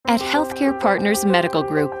At Healthcare Partners Medical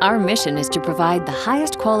Group, our mission is to provide the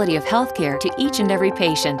highest quality of healthcare to each and every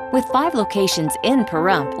patient. With 5 locations in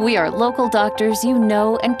Pahrump, we are local doctors you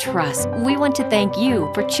know and trust. We want to thank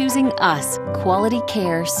you for choosing us. Quality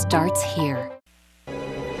care starts here.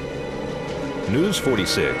 News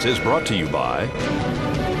 46 is brought to you by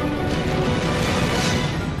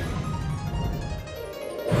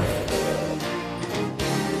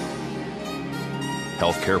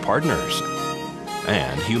Healthcare Partners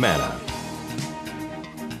and Humana.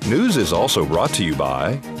 News is also brought to you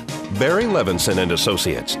by Barry Levinson and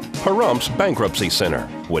Associates, Pahrump's Bankruptcy Center.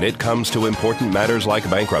 When it comes to important matters like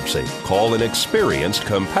bankruptcy, call an experienced,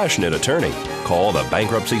 compassionate attorney. Call the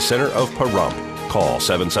Bankruptcy Center of Pahrump. Call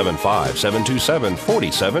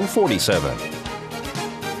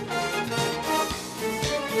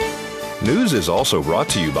 775-727-4747. News is also brought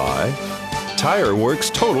to you by Tire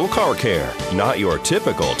Works Total Car Care. Not your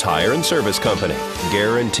typical tire and service company.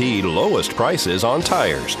 Guaranteed lowest prices on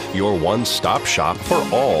tires. Your one-stop shop for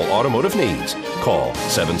all automotive needs. Call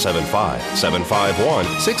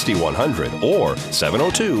 775-751-6100 or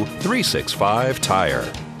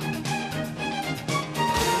 702-365-TIRE.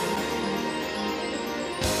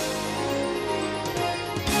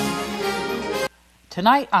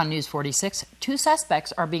 Tonight on News 46, 2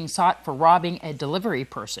 suspects are being sought for robbing a delivery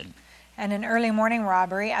person. And an early morning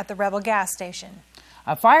robbery at the Rebel gas station.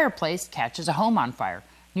 A fireplace catches a home on fire.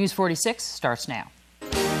 News 46 starts now.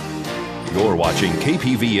 You're watching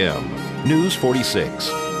KPVM News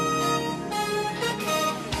 46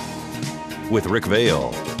 with Rick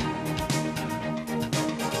Vale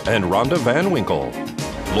and Rhonda Van Winkle.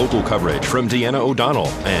 Local coverage from Deanna O'Donnell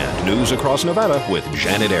and news across Nevada with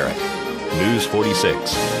Janet Eric. News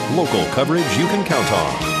 46, local coverage you can count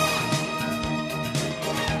on.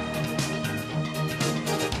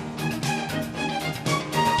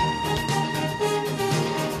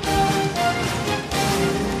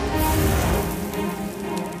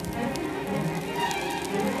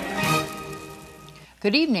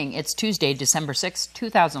 Good evening. It's Tuesday, December 6,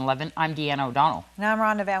 2011. I'm Deanna O'Donnell. And I'm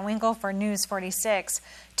Rhonda Van Winkle for News 46.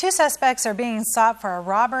 2 suspects are being sought for a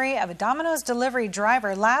robbery of a Domino's delivery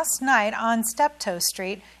driver last night on Steptoe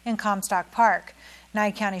Street in Comstock Park. Nye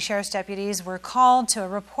County Sheriff's deputies were called to a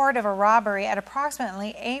report of a robbery at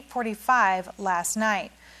approximately 8:45 last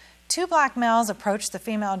night. 2 black males approached the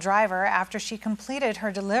female driver after she completed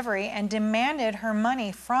her delivery and demanded her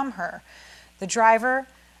money from her. The driver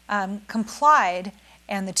complied,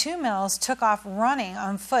 and the 2 males took off running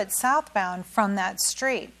on foot southbound from that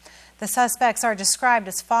street. The suspects are described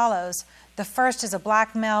as follows. The first is a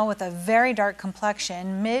black male with a very dark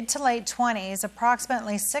complexion, mid to late 20s,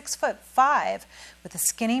 approximately 6'5", with a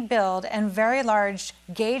skinny build and very large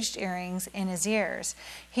gauged earrings in his ears.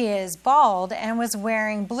 He is bald and was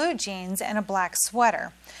wearing blue jeans and a black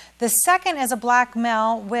sweater. The second is a black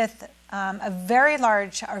male with a very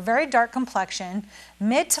dark complexion,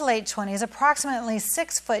 mid to late 20s, approximately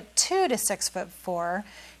 6'2" to 6'4".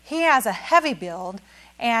 He has a heavy build,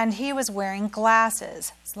 and he was wearing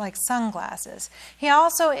glasses, like sunglasses. He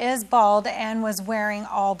also is bald and was wearing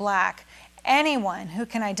all black. Anyone who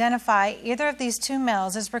can identify either of these 2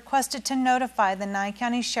 males is requested to notify the Nye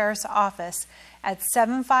County Sheriff's Office at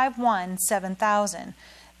 751-7000.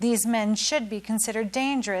 These men should be considered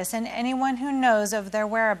dangerous, and anyone who knows of their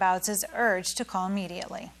whereabouts is urged to call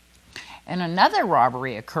immediately. And another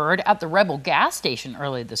robbery occurred at the Rebel gas station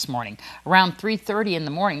early this morning. Around 3:30 in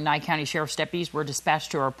the morning, Nye County Sheriff's deputies were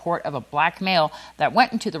dispatched to a report of a black male that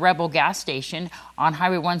went into the Rebel gas station on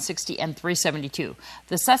Highway 160 and 372.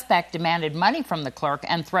 The suspect demanded money from the clerk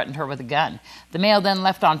and threatened her with a gun. The male then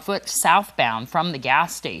left on foot southbound from the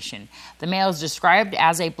gas station. The male is described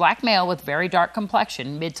as a black male with very dark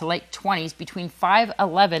complexion, mid to late 20s, between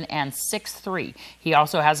 5'11" and 6'3". He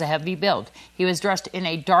also has a heavy build. He was dressed in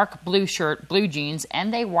a dark blue shirt, blue jeans,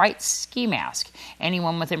 and a white ski mask.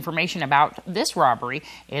 Anyone with information about this robbery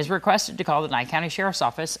is requested to call the Nye County Sheriff's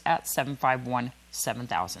Office at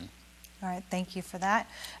 751-7000. All right, thank you for that.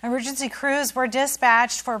 Emergency crews were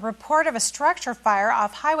dispatched for a report of a structure fire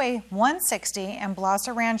off Highway 160 and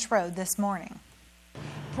Blosser Ranch Road this morning.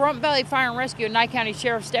 Pahrump Valley Fire and Rescue and Nye County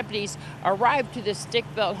Sheriff's deputies arrived to the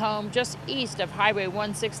stick-built home just east of Highway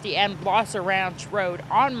 160 and Blosser Ranch Road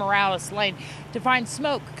on Morales Lane to find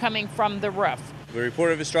smoke coming from the roof. We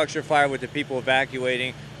reported a structure fire with the people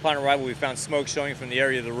evacuating. Upon arrival, we found smoke showing from the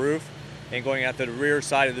area of the roof and going out to the rear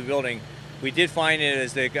side of the building. We did find it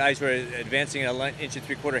as the guys were advancing an 1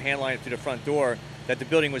 3/4 hand line through the front door that the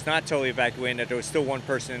building was not totally evacuated, that there was still 1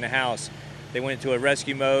 person in the house. They went into a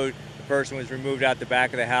rescue mode. The person was removed out the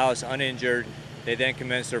back of the house uninjured. They then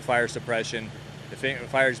commenced their fire suppression. The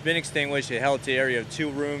fire's been extinguished. It held the area of 2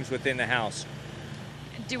 rooms within the house.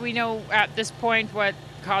 Do we know at this point what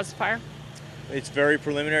caused the fire? It's very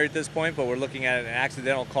preliminary at this point, but we're looking at an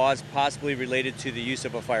accidental cause possibly related to the use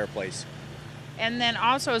of a fireplace. And then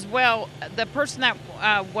also as well, the person that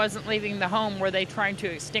wasn't leaving the home, were they trying to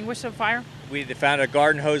extinguish the fire? We found a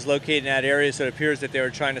garden hose located in that area, so it appears that they were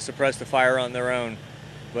trying to suppress the fire on their own.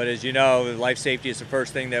 But as you know, life safety is the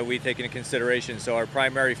first thing that we take into consideration, so our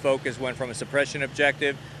primary focus went from a suppression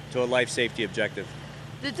objective to a life safety objective.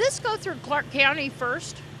 Did this go through Clark County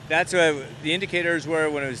first? That's what the indicators were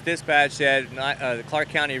when it was dispatched that Clark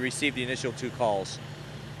County received the initial 2 calls.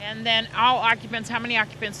 And then all occupants, how many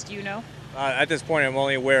occupants do you know? At this point, I'm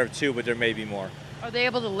only aware of 2, but there may be more. Are they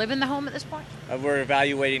able to live in the home at this point? We're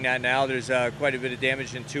evaluating that now. There's quite a bit of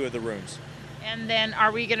damage in 2 of the rooms. And then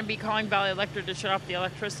are we going to be calling Valley Electric to shut off the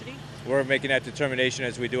electricity? We're making that determination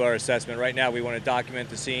as we do our assessment. Right now, we want to document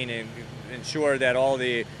the scene and ensure that all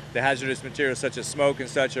the hazardous materials such as smoke and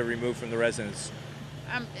such are removed from the residence.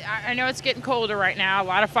 I know it's getting colder right now. A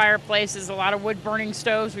lot of fireplaces, a lot of wood-burning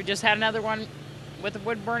stoves. We just had another one with a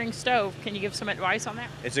wood-burning stove. Can you give some advice on that?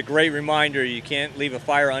 It's a great reminder. You can't leave a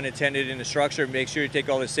fire unattended in the structure. Make sure you take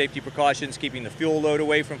all the safety precautions, keeping the fuel load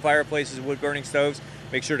away from fireplaces and wood-burning stoves.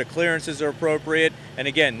 Make sure the clearances are appropriate. And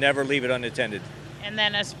again, never leave it unattended. And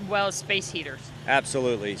then as well as space heaters.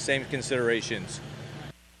 Absolutely. Same considerations.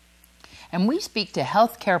 And we speak to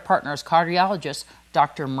Healthcare Partners cardiologist,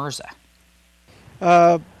 Dr. Mirza.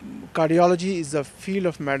 Cardiology is a field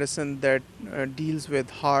of medicine that deals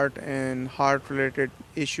with heart and heart-related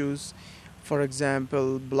issues. For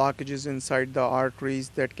example, blockages inside the arteries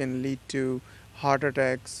that can lead to heart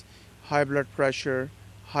attacks, high blood pressure,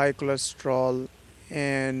 high cholesterol,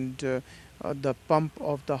 and the pump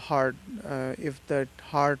of the heart. If that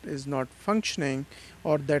heart is not functioning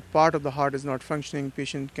or that part of the heart is not functioning,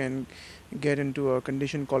 patient can get into a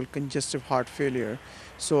condition called congestive heart failure.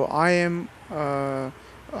 So I am a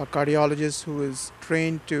cardiologist who is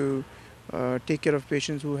trained to take care of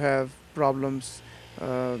patients who have problems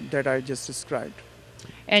that I just described.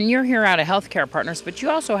 And you're here out of Healthcare Partners, but you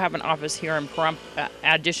also have an office here in Pahrump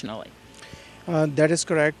additionally. That is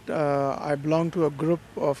correct. I belong to a group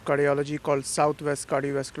of cardiology called Southwest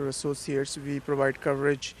Cardiovascular Associates. We provide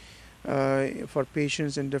coverage for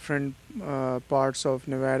patients in different parts of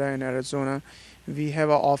Nevada and Arizona. We have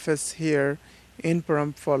an office here in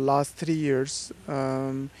Pahrump for last 3 years.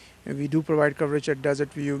 We do provide coverage at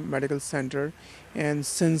Desert View Medical Center, and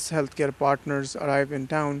since Healthcare Partners arrived in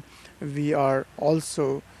town, we are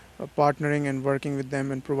also partnering and working with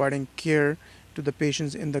them and providing care to the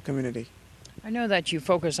patients in the community. I know that you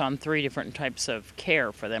focus on 3 different types of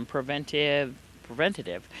care for them: preventative,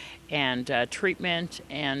 and treatment,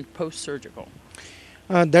 and post-surgical.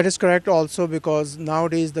 That is correct also, because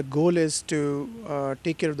nowadays the goal is to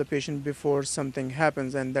take care of the patient before something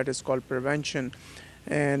happens, and that is called prevention.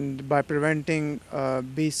 And by preventing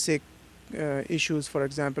basic issues, for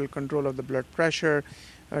example, control of the blood pressure,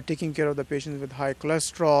 taking care of the patients with high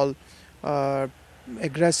cholesterol,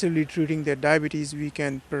 aggressively treating their diabetes, we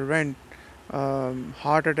can prevent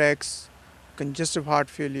heart attacks, congestive heart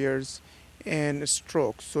failures, and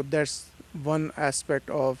strokes. So that's one aspect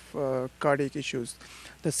of cardiac issues.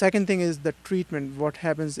 The second thing is the treatment. What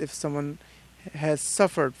happens if someone has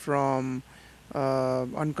suffered from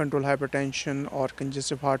uncontrolled hypertension or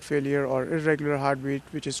congestive heart failure or irregular heartbeat,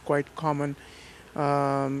 which is quite common,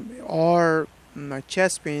 or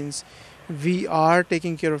chest pains? We are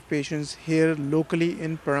taking care of patients here locally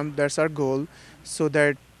in Pahrump. That's our goal, so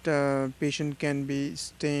that patient can be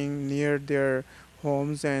staying near their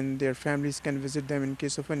homes and their families can visit them in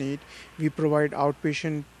case of a need. We provide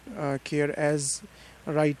outpatient care as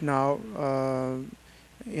right now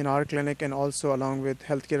in our clinic, and also along with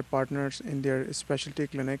Healthcare Partners in their specialty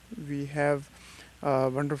clinic. We have a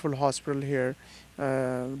wonderful hospital here,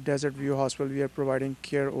 Desert View Hospital. We are providing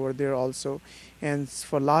care over there also. And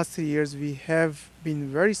for last 3 years, we have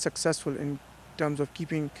been very successful in terms of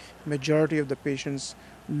keeping majority of the patients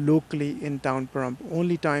locally in town Pahrump.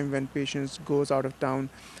 Only time when patients goes out of town,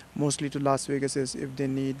 mostly to Las Vegas, is if they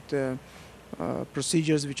need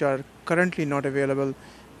procedures which are currently not available,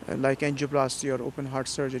 like angioplasty or open heart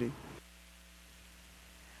surgery.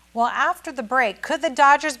 Well, after the break, could the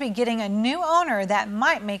Dodgers be getting a new owner that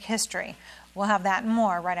might make history? We'll have that and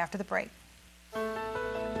more right after the break.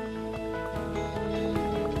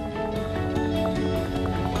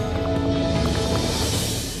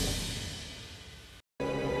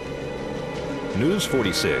 News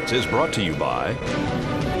 46 is brought to you by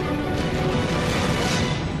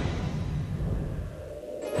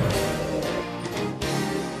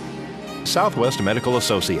Southwest Medical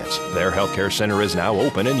Associates. Their healthcare center is now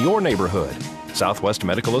open in your neighborhood. Southwest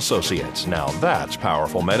Medical Associates. Now that's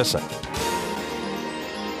powerful medicine.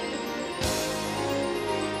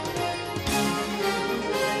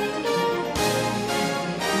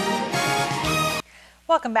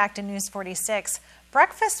 Welcome back to News 46.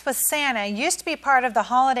 Breakfast with Santa used to be part of the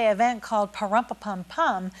holiday event called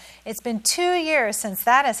Pum-Pum-Pum. It's been 2 years since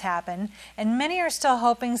that has happened, and many are still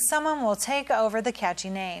hoping someone will take over the catchy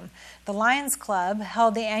name. The Lions Club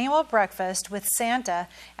held the annual breakfast with Santa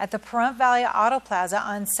at the Pahrump Valley Auto Plaza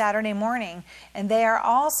on Saturday morning, and they are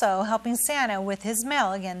also helping Santa with his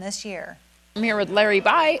mail again this year. I'm here with Larry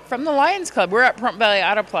By from the Lions Club. We're at Pahrump Valley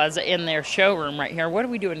Auto Plaza in their showroom right here. What are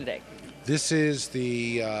we doing today? This is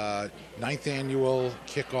the 9th annual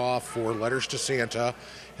kickoff for Letters to Santa,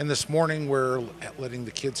 and this morning we're letting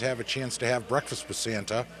the kids have a chance to have breakfast with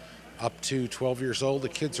Santa. Up to 12 years old, the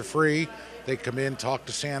kids are free. They come in, talk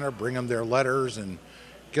to Santa, bring them their letters, and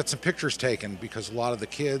get some pictures taken, because a lot of the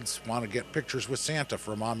kids want to get pictures with Santa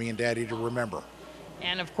for Mommy and Daddy to remember.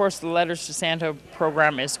 And of course the Letters to Santa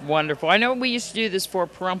program is wonderful. I know we used to do this for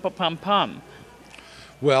Pum-Pum-Pum.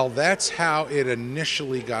 Well, that's how it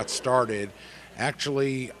initially got started.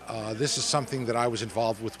 Actually, this is something that I was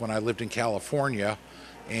involved with when I lived in California,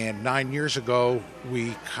 and 9 years ago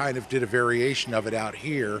we kind of did a variation of it out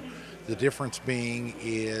here. The difference being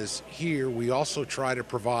is here we also try to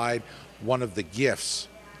provide one of the gifts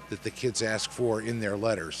that the kids ask for in their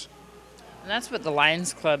letters. And that's what the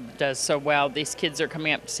Lions Club does so well. These kids are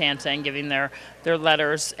coming up to Santa and giving their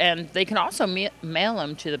letters, and they can also mail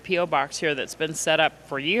them to the P.O. box here that's been set up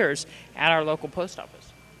for years at our local post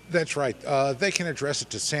office. That's right. They can address it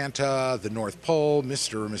to Santa, the North Pole,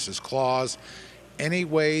 Mr. or Mrs. Claus. Any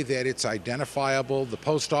way that it's identifiable, the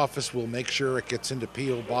post office will make sure it gets into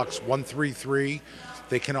P.O. Box 133.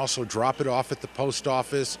 They can also drop it off at the post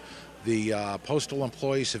office. The postal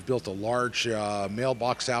employees have built a large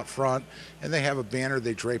mailbox out front, and they have a banner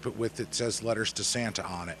they drape it with that says Letters to Santa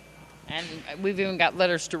on it. And we've even got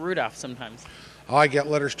letters to Rudolph sometimes. I get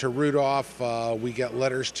letters to Rudolph. We get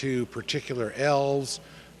letters to particular elves.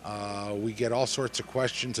 We get all sorts of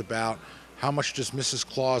questions about how much does Mrs.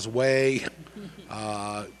 Claus weigh?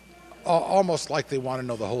 Almost like they want to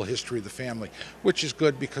know the whole history of the family, which is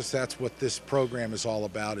good, because that's what this program is all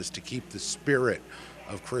about, is to keep the spirit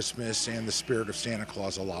of Christmas and the spirit of Santa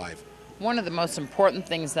Claus alive. One of the most important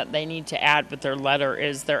things that they need to add with their letter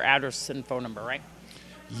is their address and phone number, right?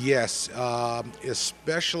 Yes,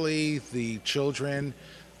 especially the children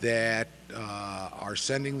that are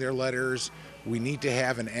sending their letters. We need to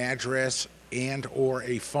have an address and or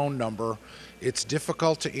a phone number. It's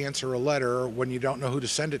difficult to answer a letter when you don't know who to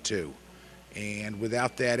send it to. And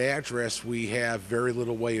without that address, we have very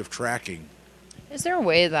little way of tracking. Is there a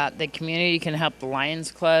way that the community can help the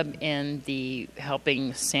Lions Club in the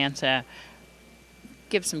helping Santa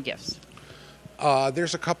give some gifts?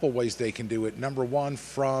 There's a couple ways they can do it. Number one,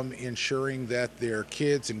 from ensuring that their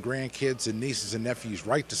kids and grandkids and nieces and nephews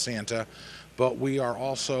write to Santa, but we are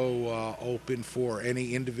also open for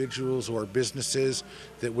any individuals or businesses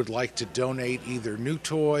that would like to donate either new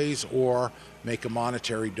toys or make a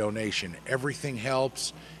monetary donation. Everything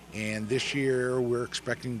helps. And this year, we're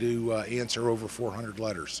expecting to answer over 400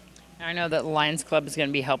 letters. I know that the Lions Club is going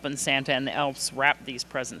to be helping Santa and the elves wrap these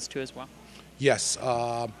presents too as well. Yes,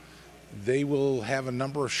 they will have a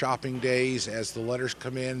number of shopping days as the letters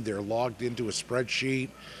come in. They're logged into a spreadsheet,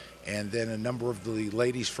 and then a number of the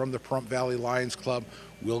ladies from the Pahrump Valley Lions Club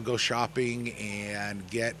will go shopping and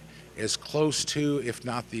get as close to, if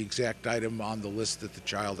not the exact item on the list that the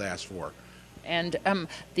child asked for. And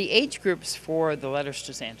the age groups for the Letters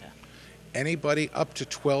to Santa? Anybody up to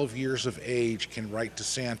 12 years of age can write to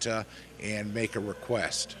Santa and make a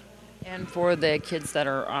request. And for the kids that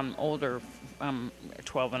are older,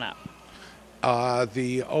 12 and up?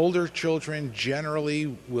 The older children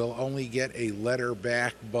generally will only get a letter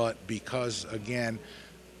back, but because, again,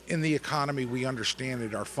 in the economy we understand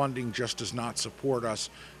that our funding just does not support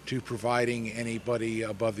us to providing anybody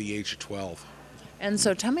above the age of 12. And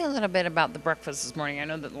so tell me a little bit about the breakfast this morning. I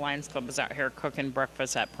know that the Lions Club is out here cooking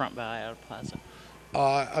breakfast at Pahrump Valley Auto Plaza.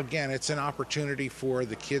 Again, it's an opportunity for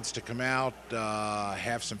the kids to come out,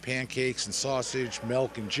 have some pancakes and sausage,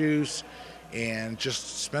 milk and juice, and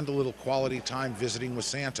just spend a little quality time visiting with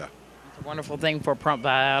Santa. It's a wonderful thing for Pahrump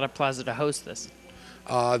Valley Auto Plaza to host this.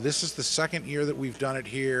 This is the second year that we've done it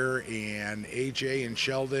here, and AJ and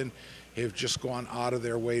Sheldon have just gone out of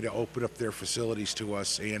their way to open up their facilities to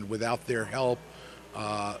us, and without their help,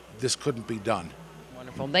 this couldn't be done.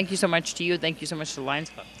 Wonderful. Thank you so much to you. Thank you so much to the Lions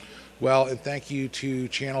Club. Well, and thank you to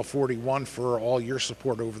Channel 41 for all your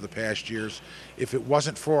support over the past years. If it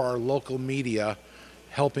wasn't for our local media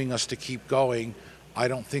helping us to keep going, I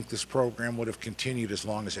don't think this program would have continued as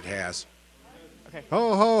long as it has. Okay.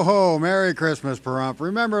 Ho, ho, ho. Merry Christmas, Pahrump.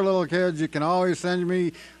 Remember, little kids, you can always send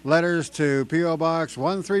me letters to P.O. Box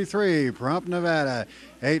 133, Pahrump, Nevada,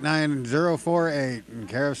 89048, in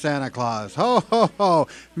care of Santa Claus. Ho, ho, ho.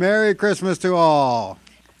 Merry Christmas to all.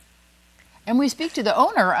 And we speak to the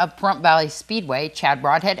owner of Pahrump Valley Speedway, Chad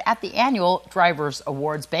Broadhead, at the annual Drivers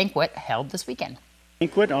Awards banquet held this weekend.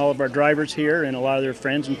 All of our drivers here and a lot of their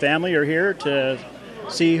friends and family are here to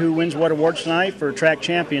see who wins what awards tonight for track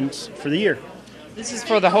champions for the year. This is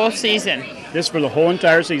for the whole season. This is for the whole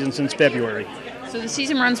entire season since February. So the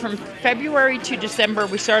season runs from February to December.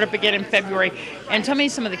 We start up again in February. And tell me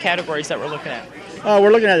some of the categories that we're looking at.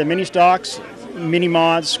 We're looking at the mini stocks, mini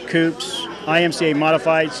mods, coupes, IMCA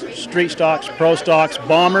modifieds, street stocks, pro stocks,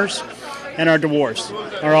 bombers, and our dwarfs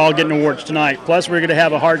are all getting awards tonight. Plus, we're going to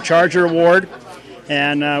have a hard charger award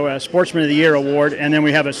and a Sportsman of the Year award, and then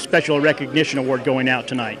we have a special recognition award going out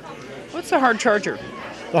tonight. What's the hard charger?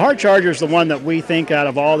 The hard charger is the one that we think out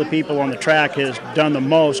of all the people on the track has done the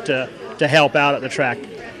most to help out at the track.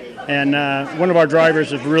 And one of our drivers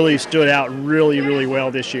has really stood out really well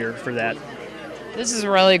this year for that. This is a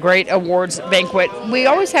really great awards banquet. We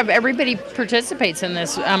always have everybody participates in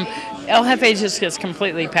this. El Jefe just gets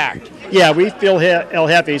completely packed. Yeah, we feel El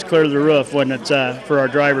Jefe's clear to the roof when it's for our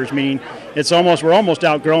drivers, meaning we're almost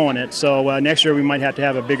outgrowing it. So next year we might have to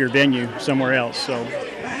have a bigger venue somewhere else. So,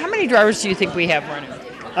 how many drivers do you think we have running?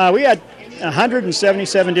 We had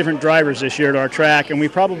 177 different drivers this year at our track, and we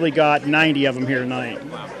probably got 90 of them here tonight.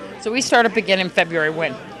 So we start up again in February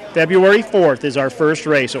when? February 4th is our first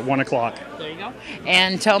race at 1 o'clock. There you go.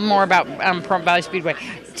 And tell them more about Pahrump Valley Speedway.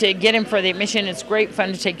 To get in for the admission, it's great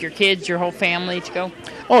fun to take your kids, your whole family to go.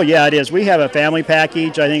 Oh, yeah, it is. We have a family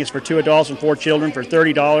package. I think it's for 2 adults and 4 children for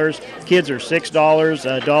 $30. Kids are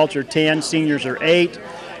 $6. Adults are $10. Seniors are $8.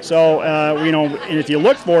 So, and if you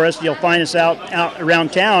look for us, you'll find us out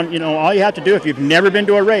around town. All you have to do, if you've never been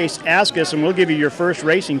to a race, ask us, and we'll give you your first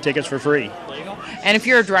racing tickets for free. There you go. And if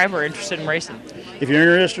you're a driver interested in racing? If you're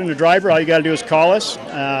interested in a driver, all you got to do is call us.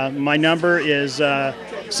 My number is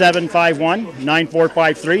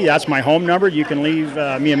 751-9453. That's my home number. You can leave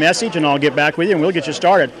me a message, and I'll get back with you, and we'll get you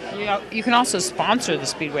started. You can also sponsor the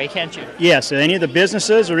Speedway, can't you? Yes. Any of the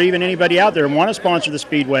businesses or even anybody out there who want to sponsor the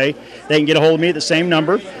Speedway, they can get a hold of me at the same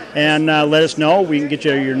number and let us know. We can get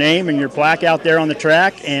you your name and your plaque out there on the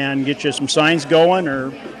track and get you some signs going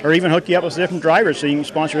or even hook you up with different drivers so you can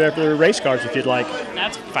sponsor after race cars if you'd like.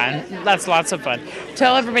 That's fun. That's lots of fun.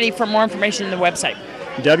 Tell everybody for more information on the website.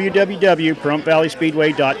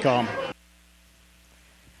 www.PahrumPValleySpeedway.com.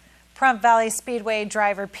 Pahrump Valley Speedway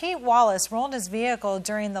driver Pete Wallace rolled his vehicle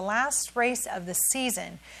during the last race of the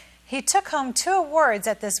season. He took home 2 awards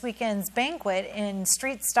at this weekend's banquet in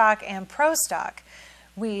street stock and pro stock.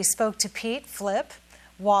 We spoke to Pete Flip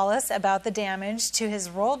Wallace about the damage to his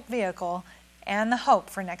rolled vehicle and the hope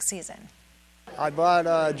for next season. I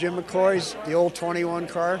bought Jim McCoy's, the old 21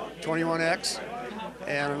 car, 21X,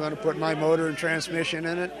 and I'm going to put my motor and transmission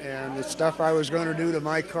in it, and the stuff I was going to do to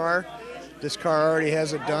my car, this car already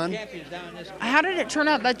has it done. How did it turn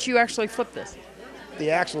out that you actually flipped this? The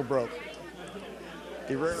axle broke.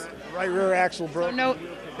 The right rear axle broke. So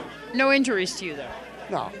no injuries to you, though?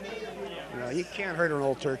 No, you can't hurt an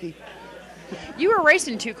old turkey. You were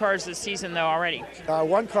racing 2 cars this season, though, already.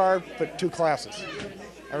 1 car, but 2 classes.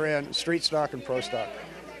 I ran street stock and pro stock.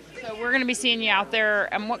 So we're going to be seeing you out there.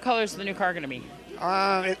 And what color is the new car going to be?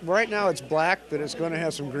 Right now it's black, but it's going to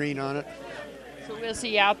have some green on it. So we'll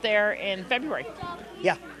see you out there in February.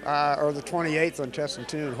 Yeah, or the 28th on Test and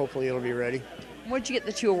Tune. Hopefully it'll be ready. What'd you get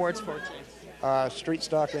the 2 awards for today? Street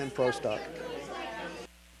stock and pro stock.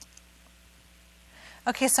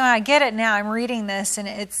 Okay, so I get it now. I'm reading this, and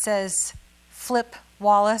it says Flip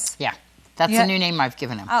Wallace. Yeah, that's a new name I've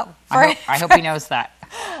given him. Oh, I hope he knows that.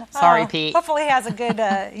 Sorry, Pete. Hopefully he has a good,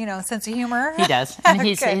 sense of humor. He does, and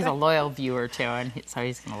he's a loyal viewer too, and so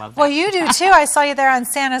he's going to love that. Well, you do too. I saw you there on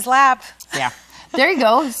Santa's lap. Yeah, there he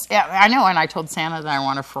goes. Yeah, I know, and I told Santa that I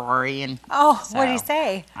want a Ferrari, and what did he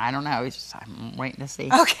say? I don't know. I'm waiting to see.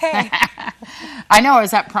 Okay. I know I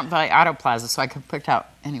was at Pahrump Valley Auto Plaza, so I could pick out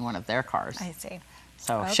any one of their cars. I see.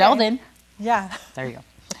 So okay. Sheldon. Yeah. There you go.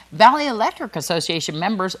 Valley Electric Association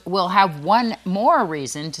members will have one more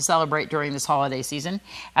reason to celebrate during this holiday season.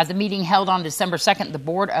 At the meeting held on December 2nd, the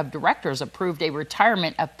Board of Directors approved a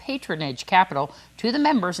retirement of patronage capital to the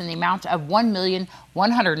members in the amount of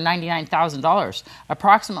 $1,199,000.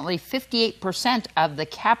 Approximately 58% of the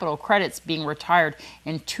capital credits being retired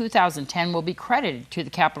in 2010 will be credited to the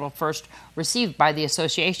capital first received by the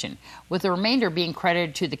association, with the remainder being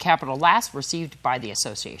credited to the capital last received by the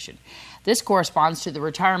association. This corresponds to the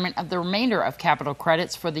retirement of the remainder of capital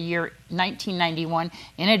credits for the year 1991,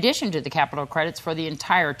 in addition to the capital credits for the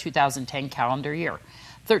entire 2010 calendar year.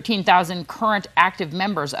 13,000 current active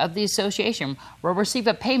members of the association will receive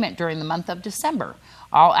a payment during the month of December.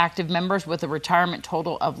 All active members with a retirement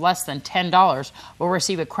total of less than $10 will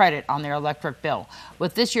receive a credit on their electric bill.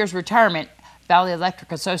 With this year's retirement, Valley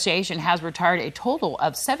Electric Association has retired a total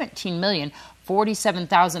of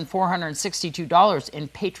 $17,047,462 in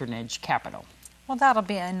patronage capital. Well, that'll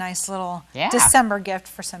be a nice little December gift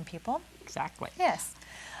for some people. Exactly. Yes.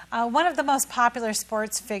 One of the most popular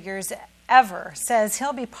sports figures ever says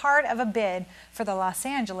he'll be part of a bid for the Los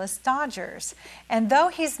Angeles Dodgers. And though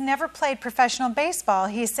he's never played professional baseball,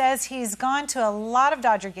 he says he's gone to a lot of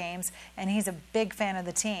Dodger games and he's a big fan of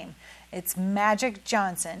the team. It's Magic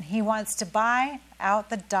Johnson. He wants to buy out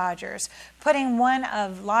the Dodgers, putting one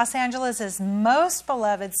of Los Angeles' most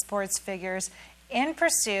beloved sports figures in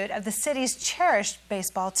pursuit of the city's cherished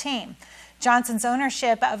baseball team. Johnson's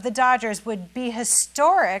ownership of the Dodgers would be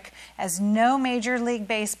historic, as no Major League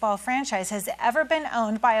Baseball franchise has ever been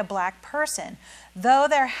owned by a black person, though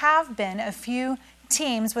there have been a few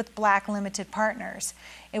teams with black limited partners.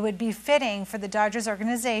 It would be fitting for the Dodgers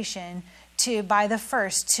organization to buy the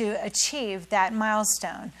first to achieve that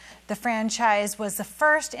milestone. The franchise was the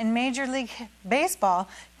first in Major League Baseball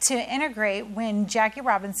to integrate when Jackie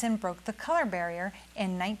Robinson broke the color barrier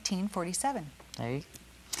in 1947. There you go.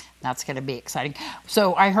 That's going to be exciting.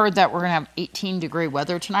 So I heard that we're going to have 18-degree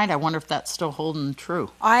weather tonight. I wonder if that's still holding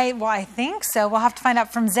true. I think so. We'll have to find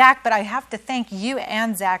out from Zach, but I have to thank you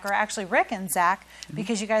and Zach, or actually Rick and Zach,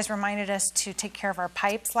 because you guys reminded us to take care of our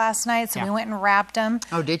pipes last night, so we went and wrapped them.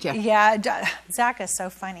 Oh, did you? Yeah. Zach is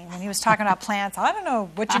so funny. When he was talking about plants, I don't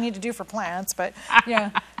know what you need to do for plants, but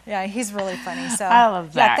yeah, he's really funny. So I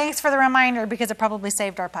love that. Yeah, thanks for the reminder, because it probably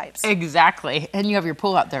saved our pipes. Exactly. And you have your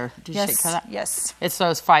pool out there. Did you take care of that? Yes. It's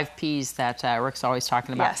those 5 Ps that Rick's always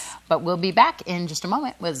talking about. Yes. But we'll be back in just a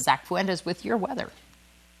moment with Zach Fuentes with your weather.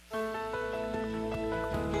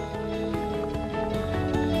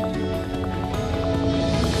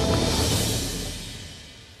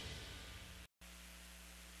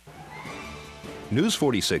 News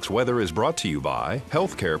 46 weather is brought to you by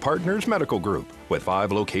Healthcare Partners Medical Group, with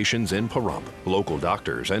 5 locations in Pahrump. Local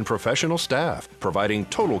doctors and professional staff providing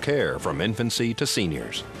total care from infancy to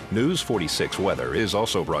seniors. News 46 weather is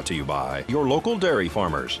also brought to you by your local dairy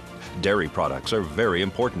farmers. Dairy products are very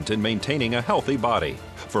important in maintaining a healthy body.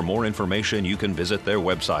 For more information, you can visit their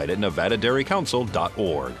website at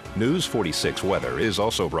nevadadairycouncil.org. News 46 weather is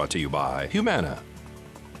also brought to you by Humana.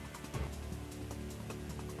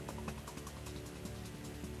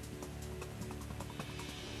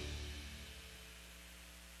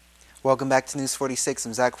 Welcome back to News 46.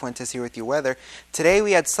 I'm Zach Fuentes here with your weather. Today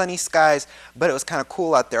we had sunny skies, but it was kind of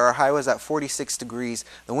cool out there. Our high was at 46 degrees.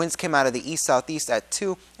 The winds came out of the east-southeast at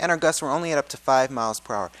 2, and our gusts were only at up to 5 miles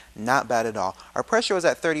per hour. Not bad at all. Our pressure was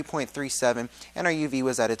at 30.37, and our UV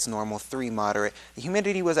was at its normal 3 moderate. The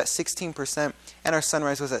humidity was at 16%, and our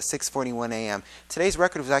sunrise was at 6:41 a.m. Today's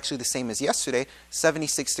record was actually the same as yesterday,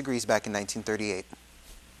 76 degrees back in 1938.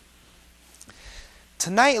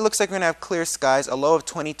 Tonight, it looks like we're going to have clear skies, a low of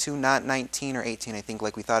 22, not 19 or 18, I think,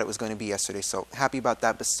 like we thought it was going to be yesterday. So happy about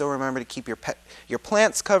that, but still remember to keep your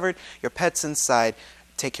plants covered, your pets inside,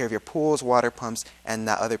 take care of your pools, water pumps, and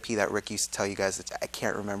that other P that Rick used to tell you guys that I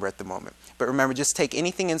can't remember at the moment. But remember, just take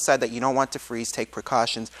anything inside that you don't want to freeze, take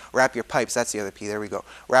precautions, wrap your pipes, that's the other P, there we go.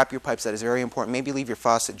 Wrap your pipes, that is very important. Maybe leave your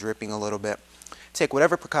faucet dripping a little bit. Take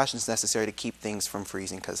whatever precautions necessary to keep things from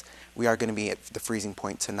freezing, because we are going to be at the freezing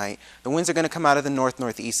point tonight. The winds are going to come out of the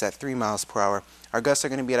north-northeast at 3 miles per hour. Our gusts are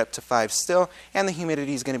going to be at up to 5 still, and the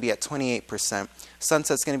humidity is going to be at 28%.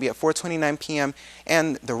 Sunset's going to be at 4:29 p.m.,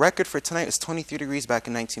 and the record for tonight was 23 degrees back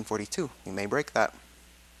in 1942. We may break that.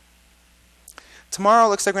 Tomorrow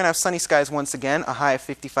looks like we're going to have sunny skies once again, a high of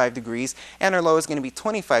 55 degrees, and our low is going to be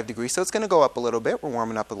 25 degrees, so it's going to go up a little bit. We're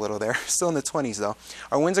warming up a little there, still in the 20s though.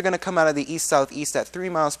 Our winds are going to come out of the east-southeast at 3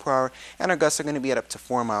 miles per hour, and our gusts are going to be at up to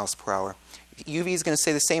 4 miles per hour. UV is going to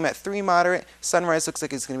stay the same at 3 moderate. Sunrise looks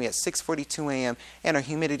like it's going to be at 6:42 a.m., and our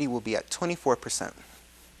humidity will be at 24%.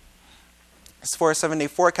 As for a 7-day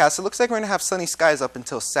forecast, it looks like we're going to have sunny skies up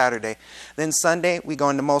until Saturday. Then Sunday, we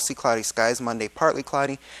go into mostly cloudy skies. Monday, partly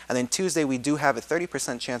cloudy. And then Tuesday, we do have a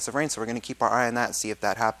 30% chance of rain, so we're going to keep our eye on that and see if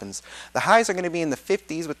that happens. The highs are going to be in the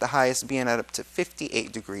 50s, with the highest being at up to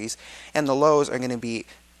 58 degrees. And the lows are going to be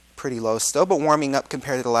pretty low still, but warming up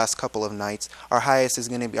compared to the last couple of nights. Our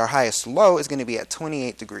highest low is going to be at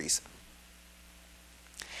 28 degrees.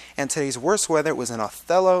 And today's worst weather was in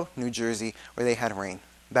Othello, New Jersey, where they had rain.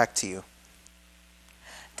 Back to you.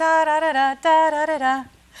 Da, da, da, da, da, da, da.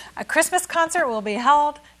 A Christmas concert will be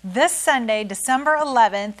held this Sunday, December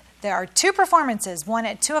 11th. There are 2 performances, one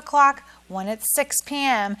at 2 o'clock, one at 6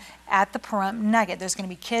 p.m. at the Pahrump Nugget. There's going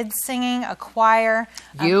to be kids singing, a choir.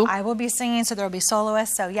 I will be singing, so there will be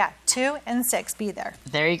soloists. So yeah, 2 and 6, be there.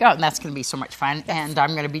 There you go, and that's going to be so much fun. Yes. And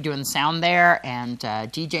I'm going to be doing the sound there and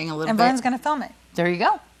DJing a little bit. And Vern's going to film it. There you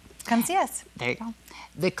go. Come see us. There you go.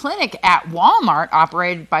 The clinic at Walmart,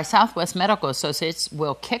 operated by Southwest Medical Associates,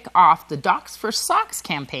 will kick off the Docs for Socks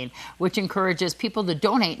campaign, which encourages people to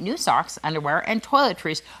donate new socks, underwear, and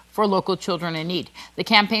toiletries for local children in need. The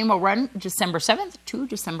campaign will run December 7th to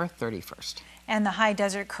December 31st. And the High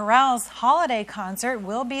Desert Chorale's holiday concert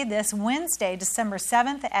will be this Wednesday, December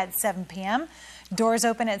 7th at 7 p.m. Doors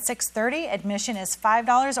open at 6:30. Admission is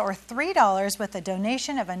 $5 or $3 with a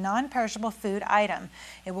donation of a non-perishable food item.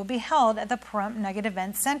 It will be held at the Pahrump Nugget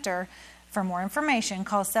Event Center. For more information,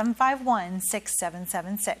 call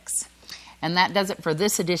 751-6776. And that does it for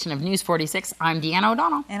this edition of News 46. I'm Deanna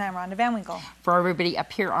O'Donnell. And I'm Rhonda Van Winkle. For everybody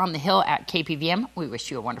up here on the hill at KPVM, we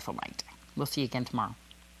wish you a wonderful night. We'll see you again tomorrow.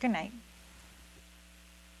 Good night.